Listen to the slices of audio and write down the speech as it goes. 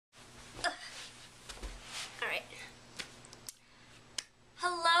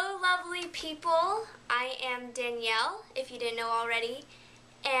am Danielle, if you didn't know already,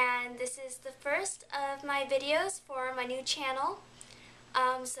 and this is the first of my videos for my new channel.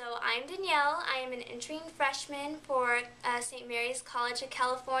 So I'm Danielle. I am an entering freshman for St. Mary's College of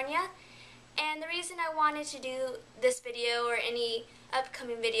California, and the reason I wanted to do this video, or any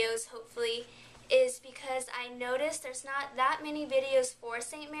upcoming videos hopefully, is because I noticed there's not that many videos for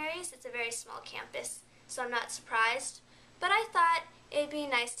St. Mary's. It's a very small campus, so I'm not surprised. But I thought it'd be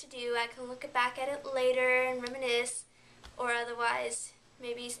nice to do. I can look back at it later and reminisce, or otherwise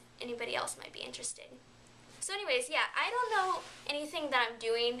maybe anybody else might be interested. So anyways, yeah, I don't know anything that I'm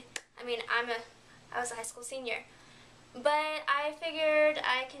doing. I mean, I was a high school senior. But I figured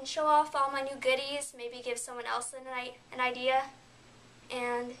I can show off all my new goodies, maybe give someone else an idea.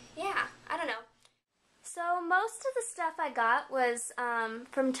 And yeah, I don't know. So most of the stuff I got was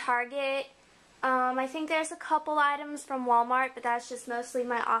from Target. I think there's a couple items from Walmart, but that's just mostly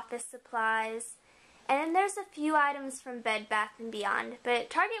my office supplies. And then there's a few items from Bed Bath & Beyond, but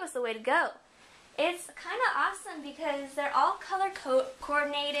Target was the way to go. It's kind of awesome because they're all color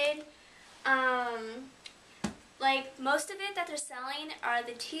coordinated. Like most of it that they're selling are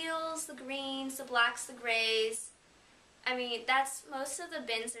the teals, the greens, the blacks, the grays. I mean, that's most of the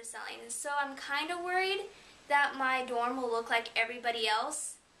bins they're selling. So I'm kind of worried that my dorm will look like everybody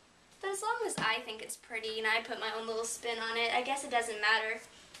else. But as long as I think it's pretty and I put my own little spin on it, I guess it doesn't matter.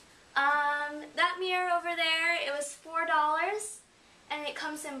 That mirror over there, it was $4, and it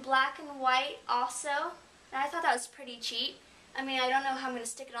comes in black and white also. And I thought that was pretty cheap. I mean, I don't know how I'm going to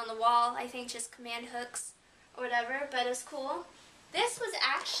stick it on the wall. I think just command hooks or whatever, but it's cool. This was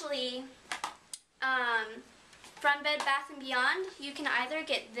actually from Bed Bath & Beyond. You can either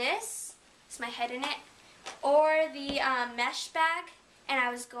get this, it's my head in it, or the mesh bag. And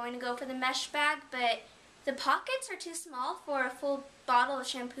I was going to go for the mesh bag, but the pockets are too small for a full bottle of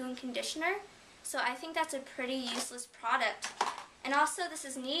shampoo and conditioner. So I think that's a pretty useless product. And also this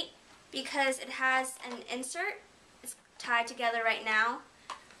is neat because it has an insert. It's tied together right now.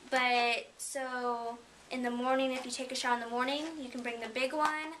 But so in the morning, if you take a shower in the morning, you can bring the big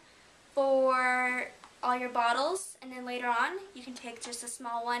one for all your bottles. And then later on, you can take just a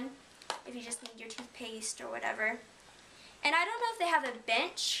small one if you just need your toothpaste or whatever. And I don't know if they have a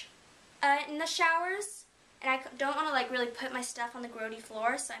bench in the showers, and I don't want to like really put my stuff on the grody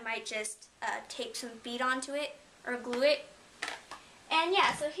floor, so I might just tape some feet onto it or glue it. And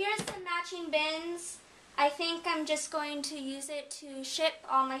yeah, so here's the matching bins. I think I'm just going to use it to ship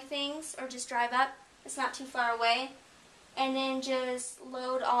all my things or just drive up. It's not too far away. And then just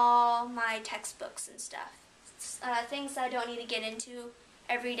load all my textbooks and stuff. Things that I don't need to get into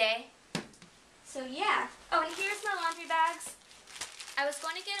every day. So yeah. Oh, and here's my laundry bags. I was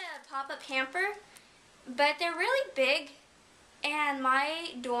going to get a pop-up hamper, but they're really big, and my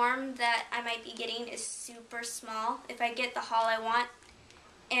dorm that I might be getting is super small if I get the haul I want.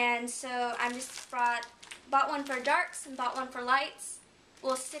 And so I just bought one for darks and bought one for lights.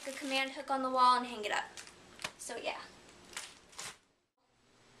 We'll stick a command hook on the wall and hang it up. So yeah.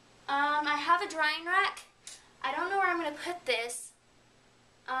 I have a drying rack. I don't know where I'm going to put this,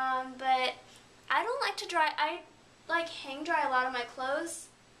 but I don't like to dry, I like hang dry a lot of my clothes,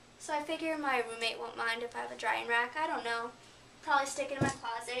 so I figure my roommate won't mind if I have a drying rack. I don't know. Probably stick it in my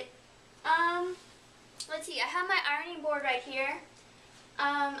closet. Let's see, I have my ironing board right here.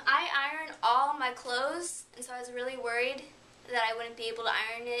 I iron all my clothes, and so I was really worried that I wouldn't be able to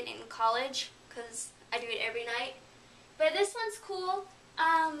iron it in college, because I do it every night. But this one's cool.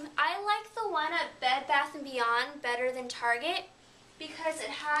 I like the one at Bed Bath & Beyond better than Target, because it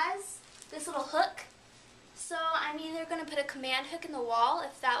has this little hook. So I'm either going to put a command hook in the wall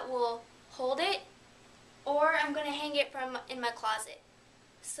if that will hold it, or I'm going to hang it in my closet.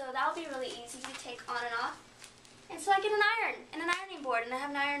 So that'll be really easy to take on and off. And so I get an iron and an ironing board, and I have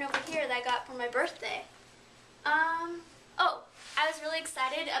an iron over here that I got for my birthday. Oh, I was really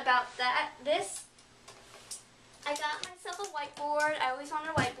excited about this. I got myself a whiteboard. I always wanted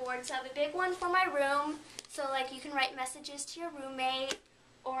a whiteboard, so I have a big one for my room, so like you can write messages to your roommate,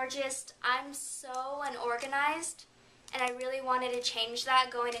 or just, I'm so unorganized, and I really wanted to change that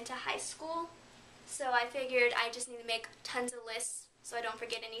going into high school. So I figured I just need to make tons of lists so I don't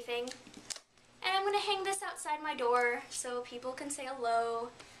forget anything. And I'm going to hang this outside my door so people can say hello.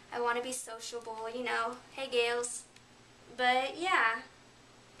 I want to be sociable, you know, hey gals. But yeah,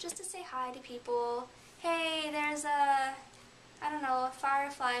 just to say hi to people. Hey, there's a, I don't know, a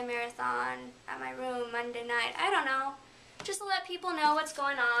Firefly marathon at my room Monday night. I don't know. Just to let people know what's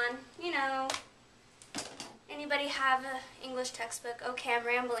going on, you know. Anybody have an English textbook? Okay, I'm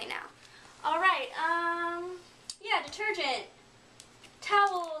rambling now. Alright, yeah, detergent.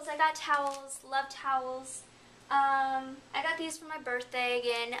 Towels. I got towels. Love towels. I got these for my birthday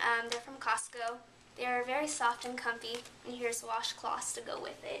again. They're from Costco. They're very soft and comfy. And here's washcloths to go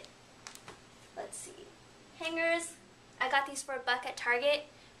with it. Let's see. Hangers. I got these for $1 at Target,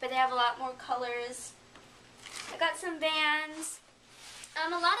 but they have a lot more colors. I got some Vans. A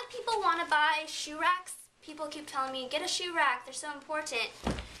lot of people want to buy shoe racks. People keep telling me, get a shoe rack, they're so important.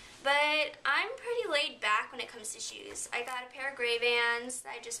 But I'm pretty laid back when it comes to shoes. I got a pair of gray Vans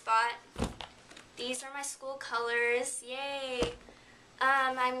that I just bought. These are my school colors, yay.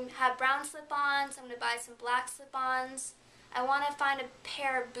 I have brown slip-ons, I'm going to buy some black slip-ons. I want to find a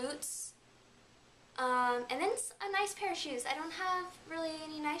pair of boots. And then a nice pair of shoes. I don't have really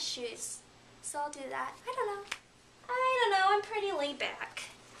any nice shoes, so I'll do that. I don't know, I'm pretty laid back.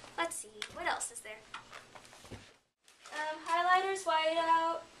 Let's see, what else is there? Highlighters,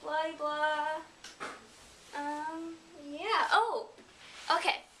 whiteout, blah blah. Yeah, oh,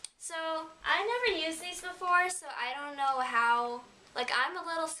 okay. So, I never used these before, so I don't know how, like I'm a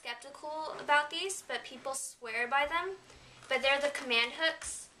little skeptical about these, but people swear by them. But they're the command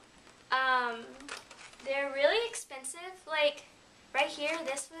hooks. They're really expensive. Like, right here,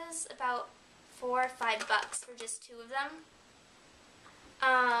 this was about $4 or $5 for just 2 of them.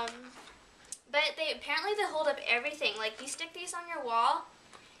 But apparently they hold up everything. Like, you stick these on your wall,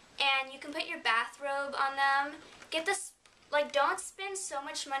 and you can put your bathrobe on them. Get this, like, don't spend so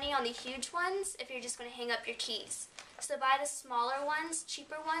much money on the huge ones if you're just going to hang up your keys. So buy the smaller ones,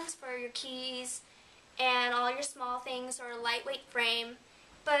 cheaper ones for your keys and all your small things, or a lightweight frame.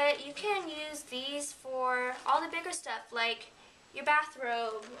 But you can use these for all the bigger stuff, like your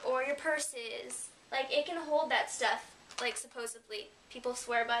bathrobe or your purses. Like, it can hold that stuff, like, supposedly. People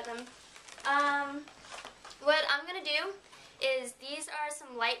swear by them. What I'm going to do is, these are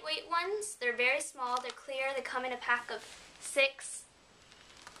some lightweight ones. They're very small, they're clear, they come in a pack of 6.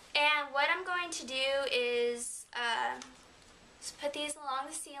 And what I'm going to do is put these along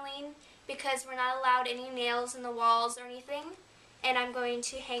the ceiling, because we're not allowed any nails in the walls or anything. And I'm going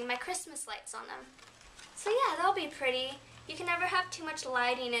to hang my Christmas lights on them. So yeah, that'll be pretty. You can never have too much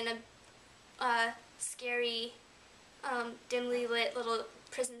lighting in a scary, dimly lit little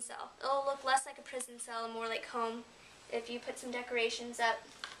prison cell. It'll look less like a prison cell and more like home if you put some decorations up.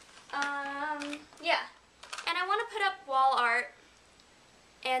 Yeah. And I want to put up wall art.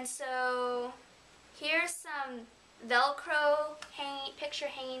 And so here's some Velcro picture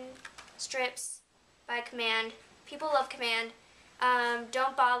hanging strips by Command. People love Command.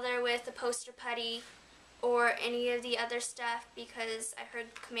 Don't bother with the poster putty or any of the other stuff, because I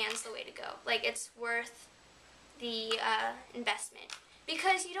heard Command's the way to go. Like, it's worth the investment,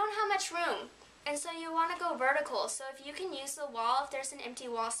 because you don't have much room, and so you want to go vertical. So if you can use the wall, if there's an empty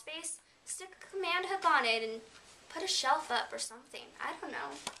wall space, stick a Command hook on it and put a shelf up or something. I don't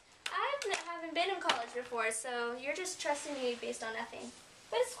know. I haven't been in college before, so you're just trusting me based on nothing.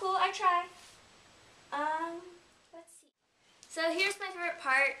 But it's cool, I try. Let's see. So here's my favorite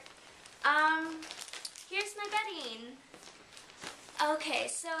part. Here's my bedding. Okay,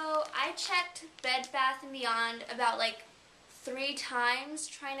 so I checked Bed Bath & Beyond about like 3 times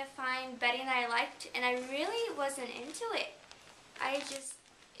trying to find bedding that I liked, and I really wasn't into it.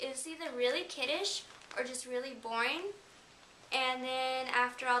 It was either really kiddish or just really boring. And then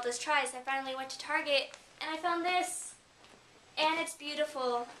after all those tries, I finally went to Target and I found this. And it's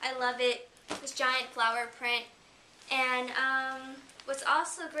beautiful. I love it. This giant flower print. And what's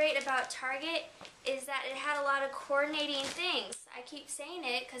also great about Target is that it had a lot of coordinating things. I keep saying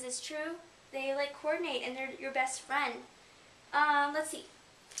it because it's true. They like coordinate, and they're your best friend. Let's see.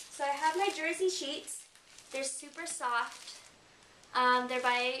 So I have my jersey sheets. They're super soft. They're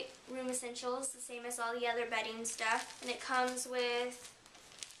by Room Essentials, the same as all the other bedding stuff. And it comes with,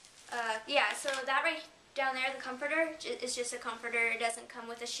 yeah, so that right down there, the comforter, is just a comforter. It doesn't come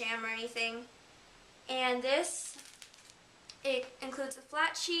with a sham or anything. And this, it includes a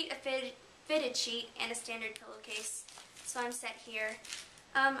flat sheet, a fitted sheet, and a standard pillowcase. So I'm set here.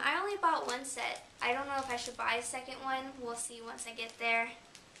 I only bought 1 set. I don't know if I should buy a second one. We'll see once I get there.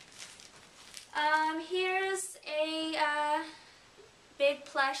 Here's a big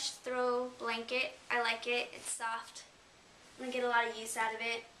plush throw blanket. I like it. It's soft. I'm going to get a lot of use out of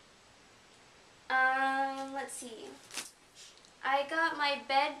it. Let's see. I got my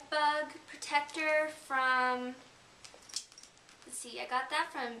bed bug protector from, let's see, I got that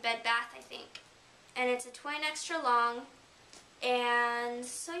from Bed Bath, I think. And it's a twin extra long. And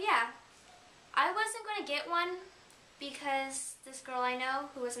so yeah, I wasn't going to get one because this girl I know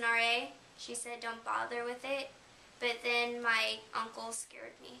who was an RA, she said don't bother with it. But then my uncle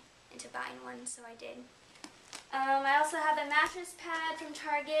scared me into buying one, so I did. I also have a mattress pad from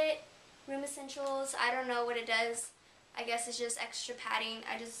Target, Room Essentials. I don't know what it does. I guess it's just extra padding.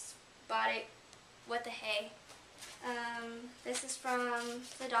 I just bought it. What the hey. This is from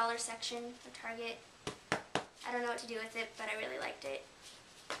the dollar section of Target. I don't know what to do with it, but I really liked it.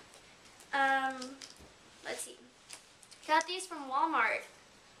 Let's see. Got these from Walmart.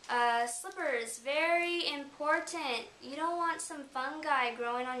 Slippers, very important. You don't want some fungi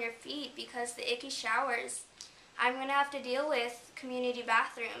growing on your feet because the icky showers. I'm going to have to deal with community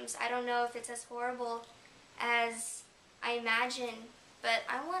bathrooms. I don't know if it's as horrible as I imagine, but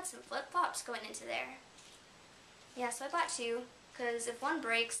I want some flip-flops going into there. Yeah, so I bought two, because if one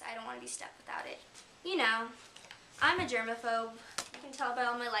breaks, I don't want to be stuck without it. You know, I'm a germaphobe. You can tell by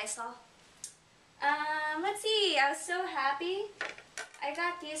all my Lysol. Let's see, I was so happy. I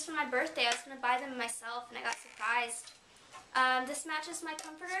got these for my birthday. I was going to buy them myself, and I got surprised. This matches my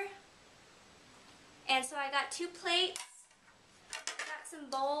comforter. And so I got 2 plates, got some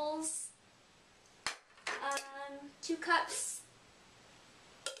bowls, 2 cups,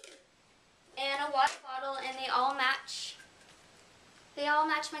 and a water bottle, and they all match. They all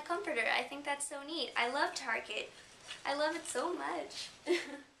match my comforter. I think that's so neat. I love Target. I love it so much. What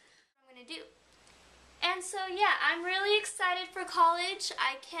I'm going to do. And so yeah, I'm really excited for college.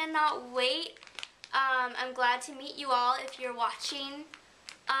 I cannot wait. I'm glad to meet you all if you're watching.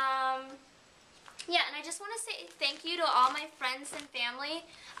 Yeah, and I just want to say thank you to all my friends and family.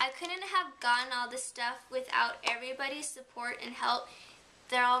 I couldn't have gotten all this stuff without everybody's support and help.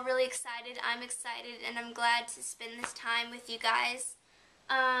 They're all really excited. I'm excited, and I'm glad to spend this time with you guys.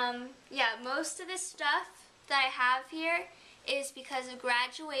 Yeah, most of this stuff that I have here is because of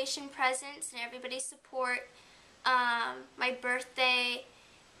graduation presents and everybody's support, my birthday,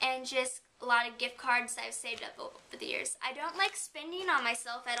 and just a lot of gift cards I've saved up over the years. I don't like spending on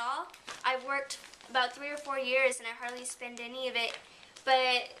myself at all. I've worked about 3 or 4 years and I hardly spend any of it.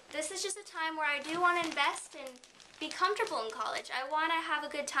 But this is just a time where I do want to invest and be comfortable in college. I want to have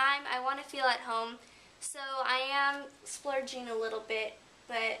a good time. I want to feel at home. So I am splurging a little bit,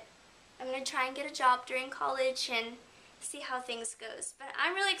 but I'm going to try and get a job during college and see how things goes. But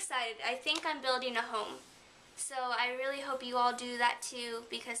I'm really excited. I think I'm building a home. So I really hope you all do that too,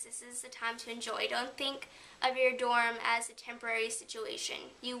 because this is the time to enjoy. Don't think of your dorm as a temporary situation.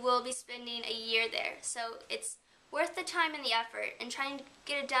 You will be spending a year there. So it's worth the time and the effort, and trying to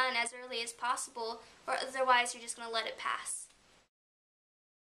get it done as early as possible, or otherwise you're just going to let it pass.